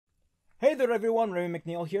Hey there everyone, Remy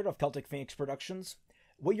McNeil here of Celtic Productions.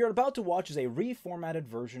 What you're about to watch is a reformatted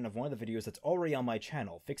version of one of the videos that's already on my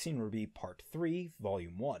channel, Fixing RWBY Part 3,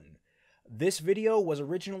 Volume 1. This video was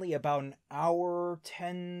originally about an hour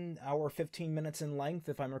 15 minutes in length,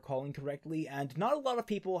 if I'm recalling correctly, and not a lot of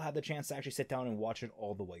people had the chance to actually sit down and watch it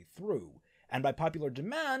all the way through. And by popular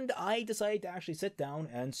demand, I decided to actually sit down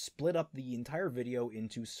and split up the entire video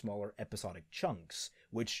into smaller episodic chunks,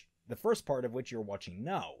 the first part of which you're watching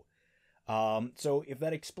now. So if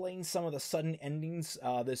that explains some of the sudden endings,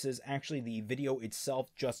 this is actually the video itself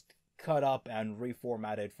just cut up and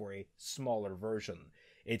reformatted for a smaller version.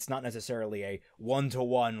 It's not necessarily a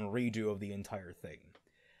one-to-one redo of the entire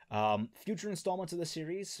thing. Future installments of the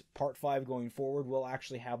series, Part 5 going forward, will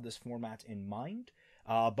actually have this format in mind.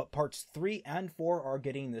 But Parts 3 and 4 are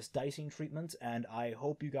getting this dicing treatment, and I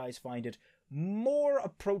hope you guys find it more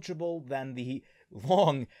approachable than the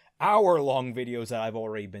long, hour-long videos that I've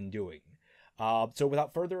already been doing. So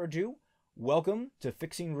without further ado, welcome to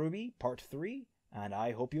Fixing RWBY Part 3, and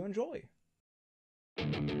I hope you enjoy.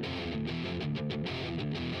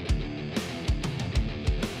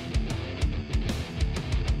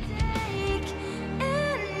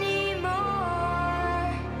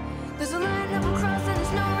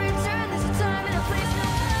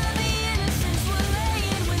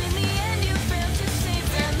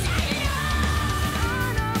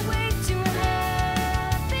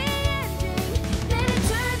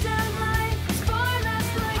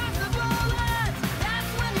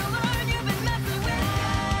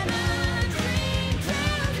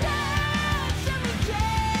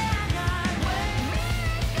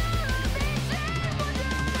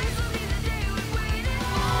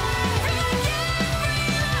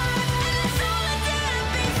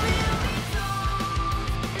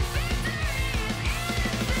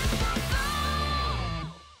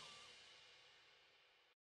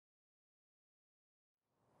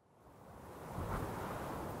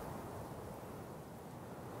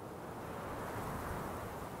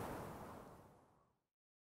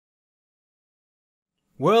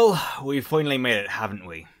 Well, we've finally made it, haven't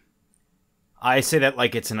we? I say that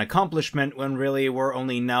like it's an accomplishment, when really we're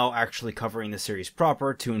only now actually covering the series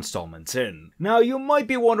proper 2 installments in. Now, you might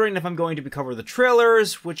be wondering if I'm going to cover the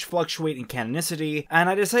trailers, which fluctuate in canonicity, and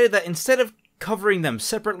I decided that instead of covering them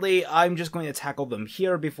separately, I'm just going to tackle them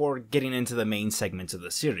here before getting into the main segments of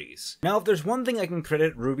the series. Now, if there's one thing I can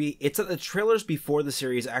credit RWBY, it's that the trailers before the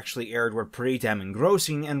series actually aired were pretty damn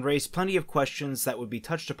engrossing and raised plenty of questions that would be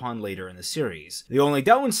touched upon later in the series. The only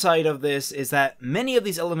downside of this is that many of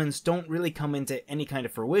these elements don't really come into any kind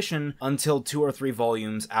of fruition until 2 or 3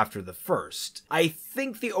 volumes after the first. I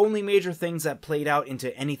think the only major things that played out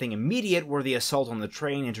into anything immediate were the assault on the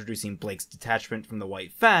train introducing Blake's detachment from the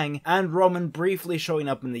White Fang, and Roman briefly showing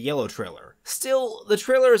up in the yellow trailer. Still, the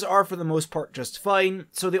trailers are for the most part just fine,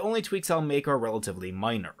 so the only tweaks I'll make are relatively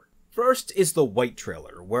minor. First is the white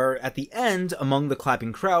trailer, where at the end, among the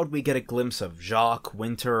clapping crowd, we get a glimpse of Jacques,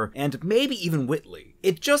 Winter, and maybe even Whitley.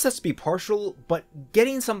 It just has to be partial, but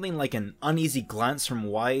getting something like an uneasy glance from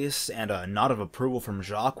Weiss and a nod of approval from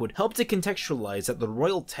Jacques would help to contextualize that the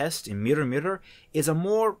royal test in Mirror Mirror is a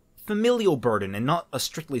more familial burden and not a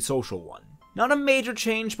strictly social one. Not a major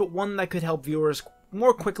change, but one that could help viewers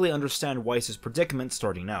more quickly understand Weiss's predicament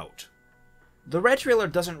starting out. The red trailer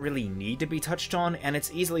doesn't really need to be touched on, and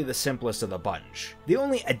it's easily the simplest of the bunch. The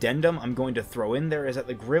only addendum I'm going to throw in there is that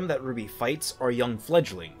the Grimm that RWBY fights are young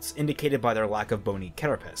fledglings, indicated by their lack of bony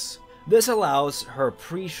carapace. This allows her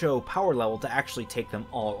pre-show power level to actually take them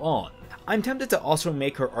all on. I'm tempted to also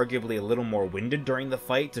make her arguably a little more winded during the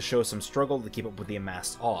fight to show some struggle to keep up with the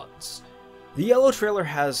amassed odds. The yellow trailer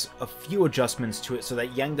has a few adjustments to it so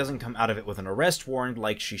that Yang doesn't come out of it with an arrest warrant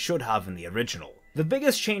like she should have in the original. The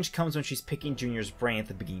biggest change comes when she's picking Junior's brain at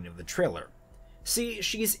the beginning of the trailer. See,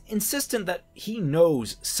 she's insistent that he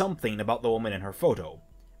knows something about the woman in her photo.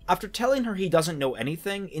 After telling her he doesn't know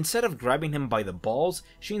anything, instead of grabbing him by the balls,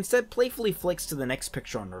 she instead playfully flicks to the next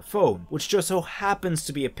picture on her phone, which just so happens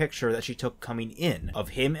to be a picture that she took coming in, of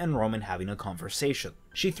him and Roman having a conversation.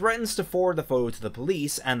 She threatens to forward the photo to the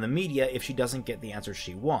police and the media if she doesn't get the answer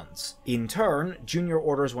she wants. In turn, Junior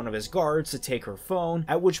orders one of his guards to take her phone,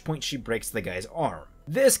 at which point she breaks the guy's arm.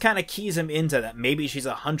 This kinda keys him into that maybe she's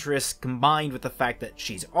a huntress combined with the fact that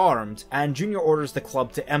she's armed, and Junior orders the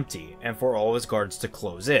club to empty, and for all his guards to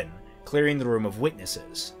close in, clearing the room of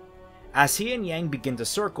witnesses. As he and Yang begin to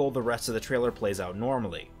circle, the rest of the trailer plays out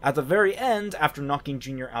normally. At the very end, after knocking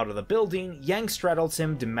Junior out of the building, Yang straddles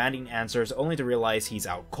him, demanding answers, only to realize he's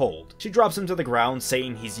out cold. She drops him to the ground,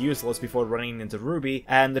 saying he's useless before running into RWBY,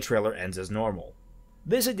 and the trailer ends as normal.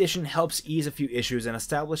 This addition helps ease a few issues and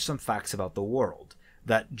establish some facts about the world.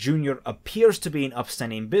 that Junior appears to be an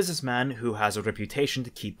upstanding businessman who has a reputation to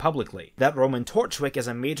keep publicly, that Roman Torchwick is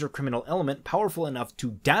a major criminal element powerful enough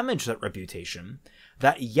to damage that reputation,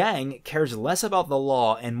 that Yang cares less about the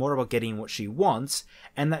law and more about getting what she wants,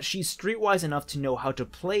 and that she's streetwise enough to know how to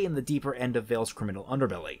play in the deeper end of Vale's criminal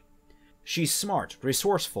underbelly. She's smart,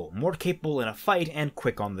 resourceful, more capable in a fight, and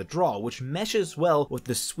quick on the draw, which meshes well with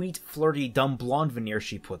the sweet, flirty, dumb blonde veneer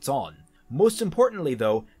she puts on. Most importantly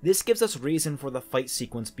though, this gives us reason for the fight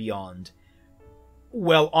sequence beyond.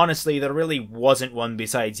 Well, honestly, there really wasn't one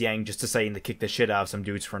besides Yang just deciding to kick the shit out of some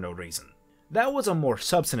dudes for no reason. That was a more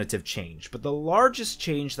substantive change, but the largest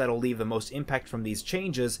change that'll leave the most impact from these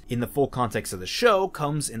changes in the full context of the show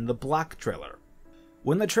comes in the Black trailer.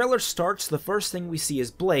 When the trailer starts, the first thing we see is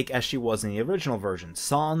Blake as she was in the original version,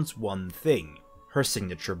 sans one thing, her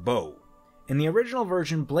signature bow. In the original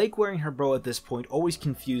version, Blake wearing her bow at this point always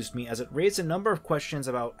confused me, as it raised a number of questions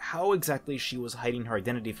about how exactly she was hiding her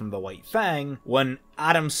identity from the White Fang when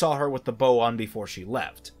Adam saw her with the bow on before she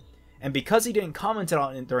left. And because he didn't comment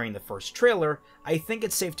on it during the first trailer, I think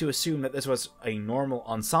it's safe to assume that this was a normal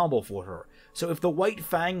ensemble for her, so if the White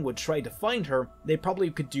Fang would try to find her, they probably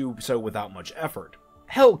could do so without much effort.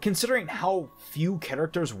 Hell, considering how few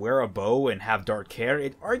characters wear a bow and have dark hair,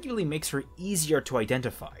 it arguably makes her easier to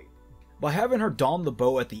identify. By having her don the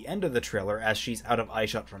bow at the end of the trailer as she's out of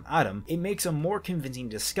eyeshot from Adam, it makes a more convincing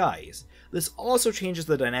disguise. This also changes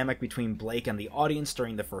the dynamic between Blake and the audience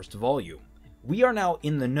during the first volume. We are now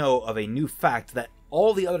in the know of a new fact that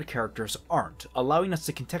all the other characters aren't, allowing us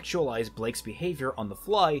to contextualize Blake's behavior on the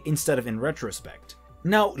fly instead of in retrospect.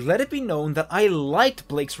 Now, let it be known that I liked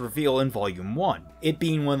Blake's reveal in Volume 1, it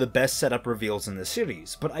being one of the best setup reveals in the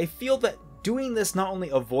series, but I feel that doing this not only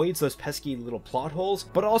avoids those pesky little plot holes,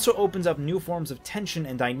 but also opens up new forms of tension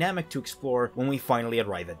and dynamic to explore when we finally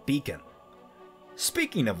arrive at Beacon.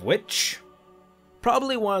 Speaking of which,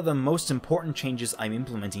 probably one of the most important changes I'm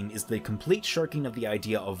implementing is the complete shirking of the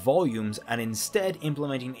idea of volumes and instead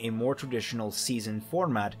implementing a more traditional season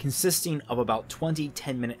format consisting of about 20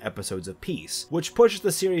 10-minute episodes apiece, which pushes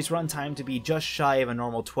the series runtime to be just shy of a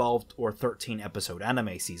normal 12 or 13 episode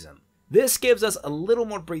anime season. This gives us a little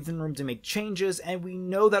more breathing room to make changes, and we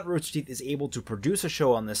know that Rooster Teeth is able to produce a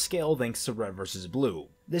show on this scale thanks to Red vs. Blue.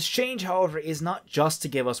 This change, however, is not just to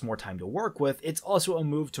give us more time to work with, it's also a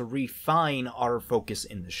move to refine our focus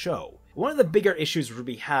in the show. One of the bigger issues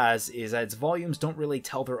RWBY has is that its volumes don't really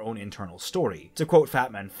tell their own internal story. To quote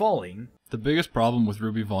FamtanFalling, "The biggest problem with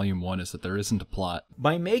RWBY Volume 1 is that there isn't a plot."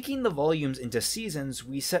 By making the volumes into seasons,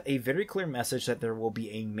 we set a very clear message that there will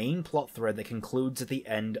be a main plot thread that concludes at the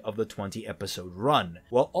end of the 20-episode run,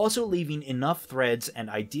 while also leaving enough threads and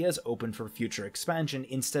ideas open for future expansion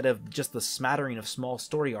instead of just the smattering of small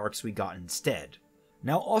story arcs we got instead.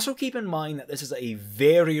 Now also keep in mind that this is a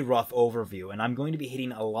very rough overview, and I'm going to be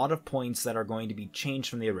hitting a lot of points that are going to be changed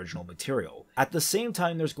from the original material. At the same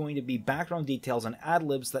time, there's going to be background details and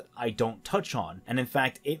ad-libs that I don't touch on, and in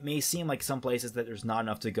fact, it may seem like some places that there's not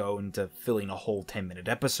enough to go into filling a whole 10-minute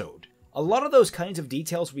episode. A lot of those kinds of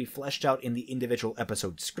details will be fleshed out in the individual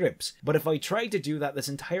episode scripts, but if I tried to do that, this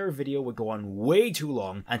entire video would go on way too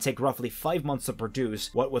long and take roughly 5 months to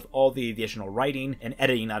produce, what with all the additional writing and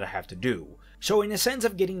editing that I have to do. So in the sense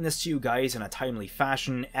of getting this to you guys in a timely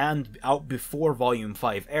fashion and out before Volume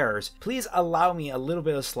 5 airs, please allow me a little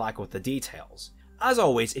bit of slack with the details. As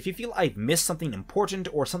always, if you feel I've missed something important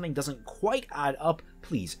or something doesn't quite add up,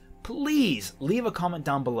 please leave a comment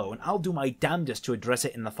down below and I'll do my damnedest to address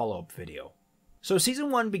it in the follow-up video. So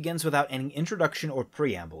Season 1 begins without any introduction or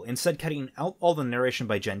preamble, instead cutting out all the narration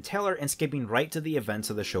by Jen Taylor and skipping right to the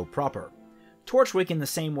events of the show proper. Torchwick, in the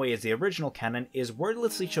same way as the original canon, is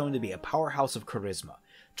wordlessly shown to be a powerhouse of charisma,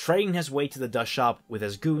 trading his way to the dust shop with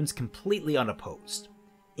his goons completely unopposed.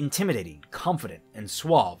 Intimidating, confident, and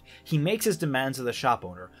suave, he makes his demands to the shop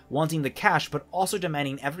owner, wanting the cash but also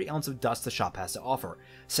demanding every ounce of dust the shop has to offer,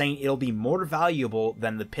 saying it'll be more valuable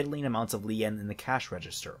than the piddling amounts of lien in the cash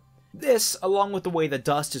register. This, along with the way the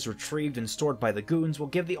dust is retrieved and stored by the goons, will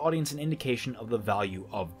give the audience an indication of the value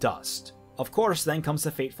of dust. Of course, then comes the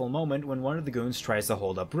fateful moment when one of the goons tries to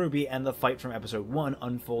hold up RWBY and the fight from episode 1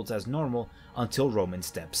 unfolds as normal until Roman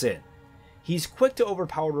steps in. He's quick to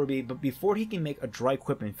overpower RWBY, but before he can make a dry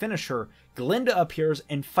quip and finish her, Glinda appears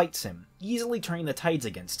and fights him, easily turning the tides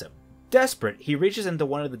against him. Desperate, he reaches into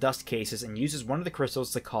one of the dust cases and uses one of the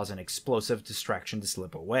crystals to cause an explosive distraction to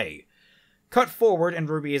slip away. Cut forward and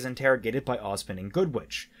RWBY is interrogated by Ozpin and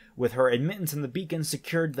Goodwitch, with her admittance in the beacon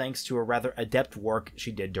secured thanks to a rather adept work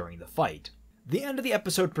she did during the fight. The end of the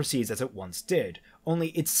episode proceeds as it once did, only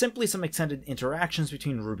it's simply some extended interactions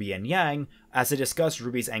between RWBY and Yang as they discuss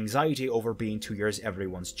RWBY's anxiety over being 2 years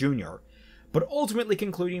everyone's junior. but ultimately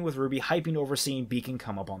concluding with RWBY hyping over seeing Beacon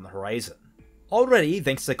come up on the horizon. Already,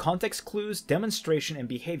 thanks to context clues, demonstration, and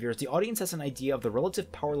behaviors, the audience has an idea of the relative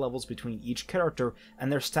power levels between each character and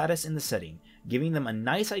their status in the setting, giving them a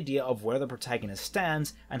nice idea of where the protagonist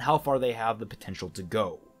stands and how far they have the potential to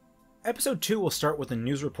go. Episode 2 will start with a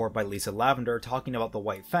news report by Lisa Lavender talking about the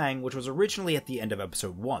White Fang, which was originally at the end of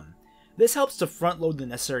Episode 1. This helps to front-load the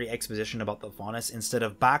necessary exposition about the Faunus instead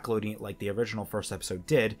of backloading it like the original first episode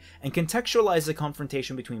did, and contextualize the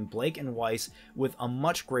confrontation between Blake and Weiss with a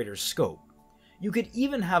much greater scope. You could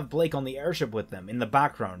even have Blake on the airship with them in the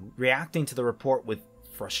background, reacting to the report with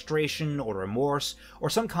frustration or remorse, or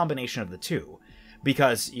some combination of the two.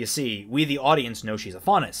 Because, you see, we the audience know she's a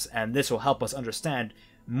Faunus, and this will help us understand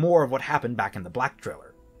more of what happened back in the Black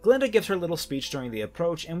trailer. Glinda gives her little speech during the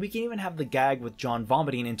approach, and we can even have the gag with John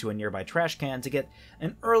vomiting into a nearby trash can to get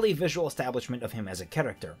an early visual establishment of him as a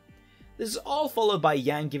character. This is all followed by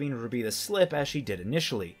Yang giving RWBY the slip as she did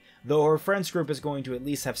initially, though her friends group is going to at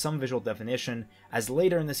least have some visual definition, as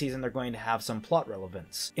later in the season they're going to have some plot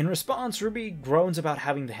relevance. In response, RWBY groans about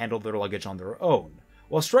having to handle their luggage on their own.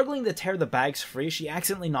 While struggling to tear the bags free, she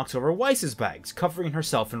accidentally knocks over Weiss's bags, covering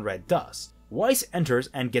herself in red dust. Weiss enters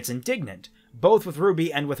and gets indignant, both with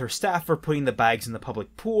RWBY and with her staff for putting the bags in the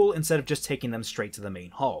public pool instead of just taking them straight to the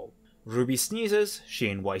main hall. RWBY sneezes, she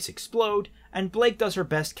and Weiss explode, and Blake does her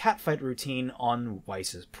best catfight routine on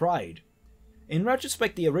Weiss's pride. In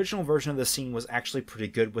retrospect, the original version of the scene was actually pretty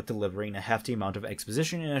good with delivering a hefty amount of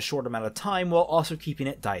exposition in a short amount of time while also keeping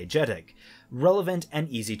it diegetic, relevant, and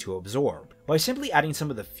easy to absorb. By simply adding some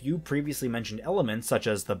of the few previously mentioned elements, such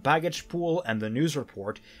as the baggage pool and the news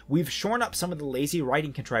report, we've shorn up some of the lazy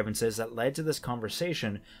writing contrivances that led to this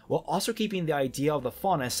conversation, while also keeping the idea of the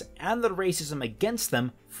Faunus and the racism against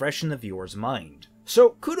them fresh in the viewer's mind.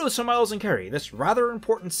 So kudos to Miles and Carey, this rather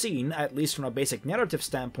important scene, at least from a basic narrative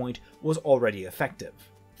standpoint, was already effective.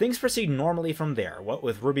 Things proceed normally from there, what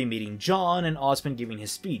with RWBY meeting John and Ozpin giving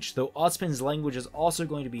his speech, though Ozpin's language is also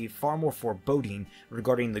going to be far more foreboding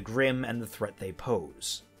regarding the Grimm and the threat they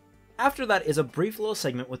pose. After that is a brief little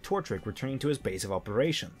segment with Tortrick returning to his base of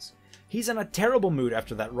operations. He's in a terrible mood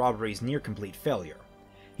after that robbery's near-complete failure.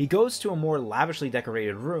 He goes to a more lavishly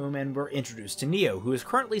decorated room and we're introduced to Neo, who is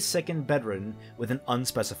currently sick and bedridden with an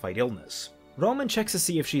unspecified illness. Roman checks to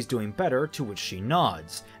see if she's doing better, to which she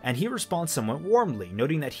nods, and he responds somewhat warmly,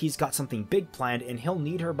 noting that he's got something big planned and he'll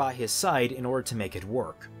need her by his side in order to make it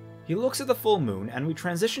work. He looks at the full moon, and we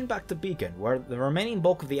transition back to Beacon, where the remaining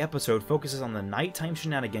bulk of the episode focuses on the nighttime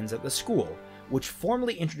shenanigans at the school, which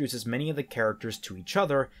formally introduces many of the characters to each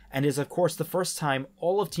other, and is of course the first time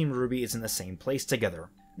all of Team RWBY is in the same place together.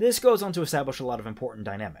 This goes on to establish a lot of important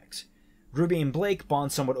dynamics. RWBY and Blake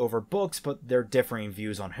bond somewhat over books, but their differing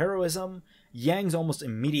views on heroism, Yang's almost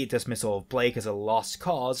immediate dismissal of Blake as a lost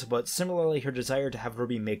cause, but similarly her desire to have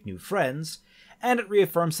RWBY make new friends, and it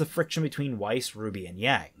reaffirms the friction between Weiss, RWBY, and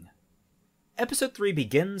Yang. Episode 3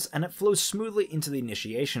 begins, and it flows smoothly into the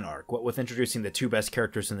initiation arc, what with introducing the two best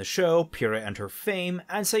characters in the show, Pyrrha and her fame,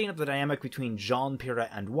 and setting up the dynamic between John, Pyrrha,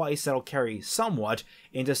 and Weiss that'll carry somewhat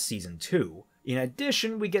into Season 2. In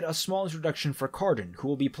addition, we get a small introduction for Cardin, who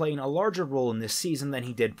will be playing a larger role in this season than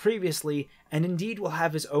he did previously, and indeed will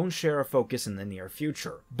have his own share of focus in the near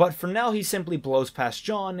future. But for now he simply blows past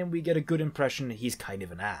John, and we get a good impression that he's kind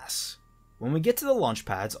of an ass. When we get to the launch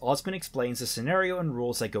pads, Ozpin explains the scenario and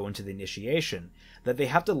rules that go into the initiation, that they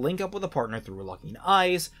have to link up with a partner through locking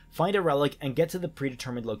eyes, find a relic, and get to the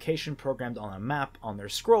predetermined location programmed on a map on their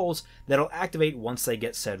scrolls that'll activate once they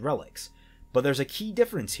get said relics. But there's a key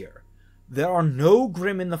difference here. There are no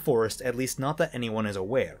Grimm in the forest, at least not that anyone is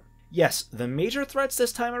aware. Yes, the major threats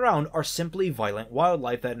this time around are simply violent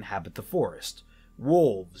wildlife that inhabit the forest.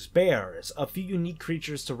 Wolves, bears, a few unique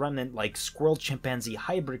creatures to Remnant like squirrel-chimpanzee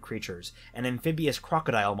hybrid creatures, and amphibious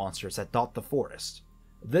crocodile monsters that dot the forest.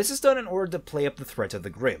 This is done in order to play up the threat of the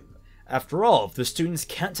Grimm. After all, if the students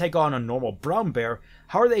can't take on a normal brown bear,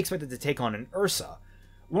 how are they expected to take on an Ursa?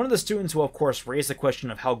 One of the students will of course raise the question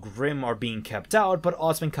of how Grimm are being kept out, but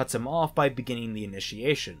Ozpin cuts him off by beginning the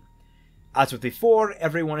initiation. As with before,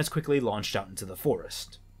 everyone is quickly launched out into the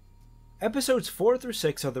forest. Episodes 4 through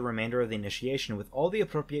 6 are the remainder of the initiation, with all the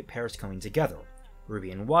appropriate pairs coming together.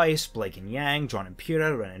 RWBY and Weiss, Blake and Yang, John and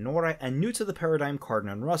Pyrrha, Ren and Nora, and new to the paradigm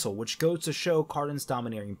Cardin and Russell, which goes to show Cardin's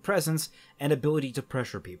domineering presence and ability to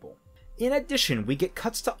pressure people. In addition, we get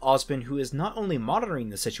cuts to Osmond, who is not only monitoring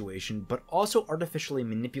the situation, but also artificially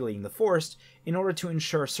manipulating the Forrest in order to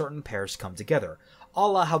ensure certain pairs come together, a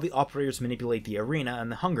la how the operators manipulate the arena in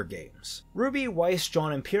the Hunger Games. RWBY, Weiss,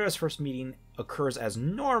 John, and Pyrrha's first meeting occurs as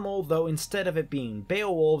normal, though instead of it being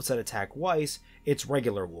Beowulfs that attack Weiss, it's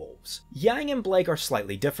regular wolves. Yang and Blake are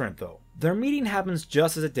slightly different though. Their meeting happens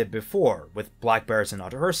just as it did before, with Black Bears and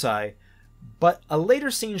Otter Ursai, but a later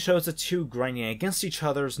scene shows the two grinding against each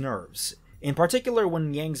other's nerves, in particular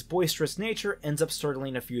when Yang's boisterous nature ends up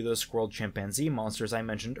startling a few of those squirrel chimpanzee monsters I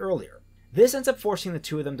mentioned earlier. This ends up forcing the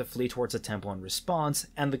two of them to flee towards the temple in response,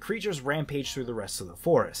 and the creatures rampage through the rest of the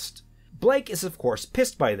forest. Blake is of course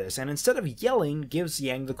pissed by this, and instead of yelling, gives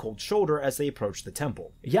Yang the cold shoulder as they approach the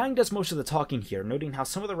temple. Yang does most of the talking here, noting how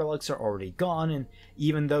some of the relics are already gone, and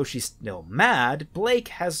even though she's still mad, Blake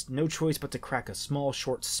has no choice but to crack a small,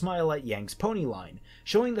 short smile at Yang's pony line,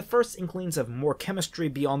 showing the first inklings of more chemistry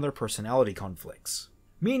beyond their personality conflicts.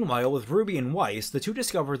 Meanwhile, with RWBY and Weiss, the two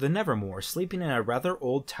discover the Nevermore sleeping in a rather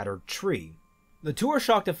old, tattered tree. The two are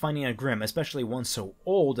shocked at finding a Grimm, especially one so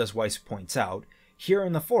old, as Weiss points out, here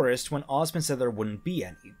in the forest when Osmond said there wouldn't be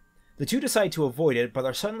any. The two decide to avoid it, but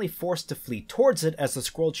are suddenly forced to flee towards it as the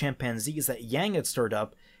squirrel chimpanzees that Yang had stirred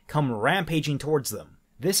up come rampaging towards them.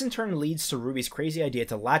 This in turn leads to RWBY's crazy idea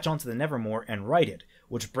to latch onto the Nevermore and ride it,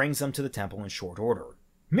 which brings them to the temple in short order.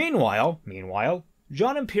 Meanwhile,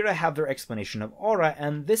 John and Pyrrha have their explanation of aura,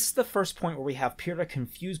 and this is the first point where we have Pyrrha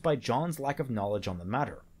confused by John's lack of knowledge on the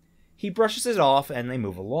matter. He brushes it off and they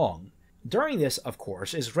move along. During this, of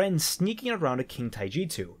course, is Ren sneaking around a King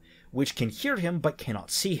Taijitu, which can hear him but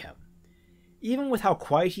cannot see him. Even with how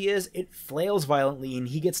quiet he is, it flails violently and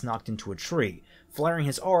he gets knocked into a tree, flaring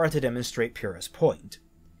his aura to demonstrate Pyrrha's point.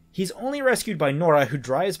 He's only rescued by Nora, who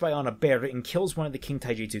drives by on a bear and kills one of the King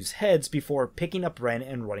Taijitu's heads before picking up Ren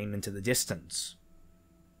and running into the distance.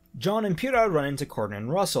 John and Pyrrha run into Carden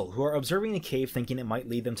and Russell, who are observing the cave thinking it might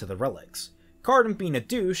lead them to the relics. Carden, being a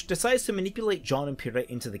douche, decides to manipulate John and Pyrrha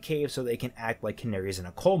into the cave so they can act like canaries in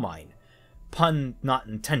a coal mine. Pun not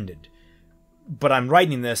intended. But I'm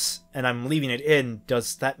writing this, and I'm leaving it in.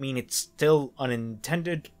 Does that mean it's still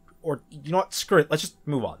unintended? Or, you know what, screw it, let's just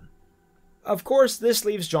move on. Of course, this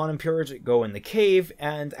leaves John and Pyrrha to go in the cave,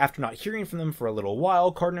 and after not hearing from them for a little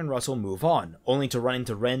while, Carden and Russell move on, only to run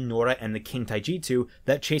into Ren, Nora, and the King Taijitu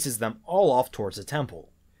that chases them all off towards the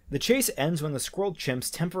temple. The chase ends when the squirrel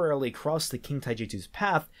chimps temporarily cross the King Taijitu's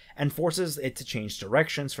path and forces it to change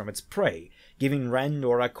directions from its prey, giving Ren,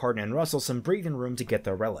 Nora, Carden, and Russell some breathing room to get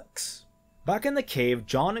their relics. Back in the cave,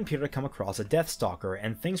 John and Pyrrha come across a Deathstalker,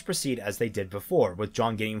 and things proceed as they did before, with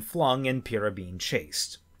John getting flung and Pyrrha being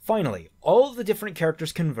chased. Finally, all of the different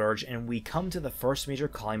characters converge and we come to the first major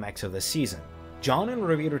climax of the season. John and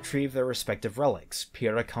RWBY retrieve their respective relics,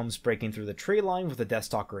 Pyrrha comes breaking through the tree line with the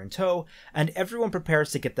Deathstalker in tow, and everyone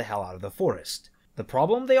prepares to get the hell out of the forest. The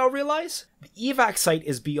problem, they all realize? The evac site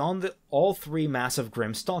is beyond all three massive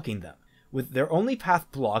Grimm stalking them. With their only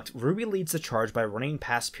path blocked, RWBY leads the charge by running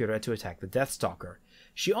past Pyrrha to attack the Deathstalker.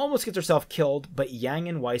 She almost gets herself killed, but Yang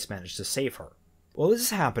and Weiss manage to save her. While this is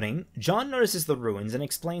happening, John notices the ruins and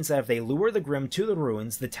explains that if they lure the Grimm to the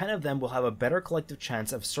ruins, the 10 of them will have a better collective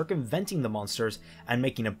chance of circumventing the monsters and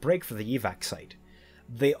making a break for the evac site.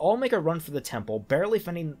 They all make a run for the temple, barely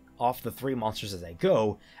fending off the 3 monsters as they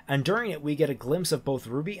go, and during it we get a glimpse of both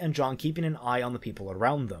RWBY and John keeping an eye on the people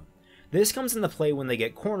around them. This comes into play when they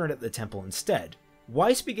get cornered at the temple instead.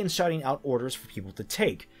 Weiss begins shouting out orders for people to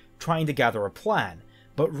take, trying to gather a plan,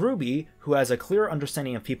 but RWBY, who has a clear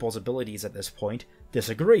understanding of people's abilities at this point,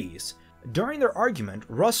 disagrees. During their argument,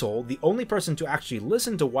 Russell, the only person to actually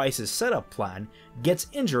listen to Weiss's setup plan, gets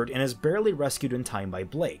injured and is barely rescued in time by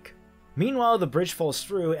Blake. Meanwhile, the bridge falls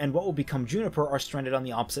through and what will become Juniper are stranded on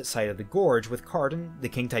the opposite side of the gorge with Carden, the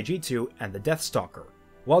King Taijitu, and the Deathstalker.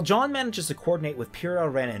 While John manages to coordinate with Pyrrha,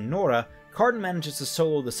 Ren, and Nora, Carden manages to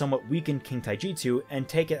solo the somewhat weakened King Taijitu and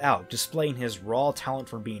take it out, displaying his raw talent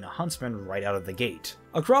for being a huntsman right out of the gate.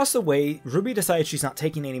 Across the way, RWBY decides she's not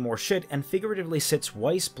taking any more shit and figuratively sits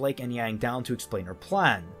Weiss, Blake, and Yang down to explain her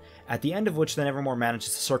plan, at the end of which the Nevermore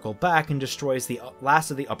manages to circle back and destroys the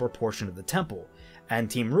last of the upper portion of the temple, and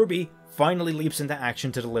Team RWBY finally leaps into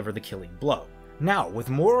action to deliver the killing blow. Now, with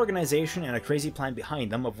more organization and a crazy plan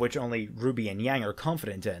behind them, of which only RWBY and Yang are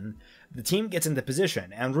confident in, the team gets into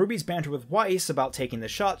position, and RWBY's banter with Weiss about taking the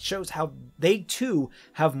shot shows how they too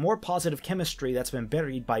have more positive chemistry that's been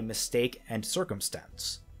buried by mistake and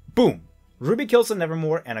circumstance. Boom! RWBY kills the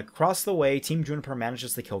Nevermore, and across the way, Team Juniper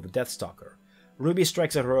manages to kill the Deathstalker. RWBY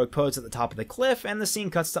strikes a heroic pose at the top of the cliff, and the scene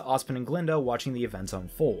cuts to Osmond and Glinda watching the events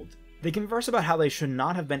unfold. They converse about how they should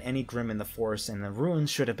not have been any Grimm in the forest and the ruins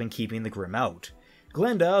should have been keeping the Grimm out.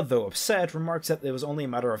 Glinda, though upset, remarks that it was only a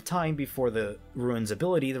matter of time before the ruin's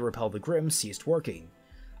ability to repel the Grimm ceased working.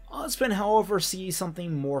 Ozpin, however, sees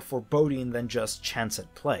something more foreboding than just chance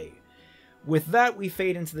at play. With that, we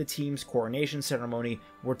fade into the team's coronation ceremony,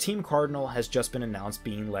 where Team Cardinal has just been announced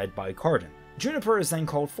being led by Cardin. Juniper is then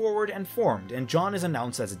called forward and formed, and John is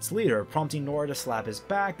announced as its leader, prompting Nora to slap his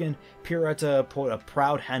back and Pyrrha to put a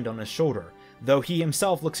proud hand on his shoulder, though he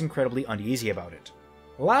himself looks incredibly uneasy about it.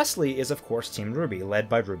 Lastly is of course Team RWBY, led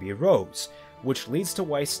by Ruby Rose, which leads to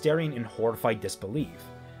Weiss staring in horrified disbelief.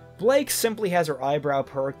 Blake simply has her eyebrow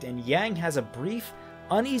perked, and Yang has a brief,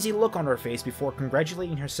 uneasy look on her face before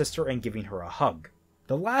congratulating her sister and giving her a hug.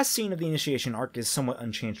 The last scene of the initiation arc is somewhat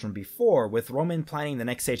unchanged from before, with Roman planning the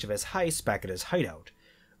next stage of his heist back at his hideout,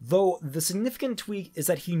 though the significant tweak is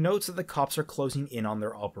that he notes that the cops are closing in on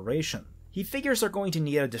their operation. He figures they're going to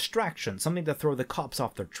need a distraction, something to throw the cops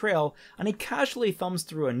off their trail, and he casually thumbs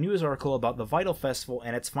through a news article about the Vital Festival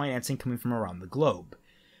and its financing coming from around the globe.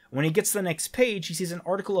 When he gets to the next page, he sees an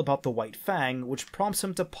article about the White Fang, which prompts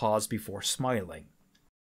him to pause before smiling.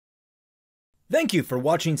 Thank you for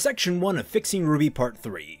watching Section 1 of Fixing RWBY Part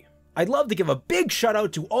 3. I'd love to give a big shout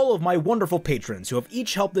out to all of my wonderful patrons who have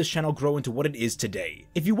each helped this channel grow into what it is today.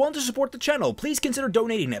 If you want to support the channel, please consider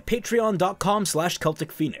donating at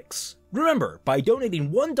patreon.com/CelticPhoenix. Remember, by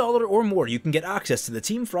donating $1 or more, you can get access to the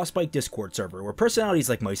Team Frostbite Discord server, where personalities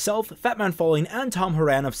like myself, FamtanFalling, and Tom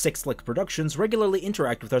Horan of Six Lick Productions regularly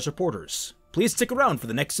interact with our supporters. Please stick around for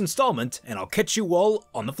the next installment, and I'll catch you all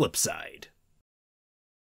on the flip side.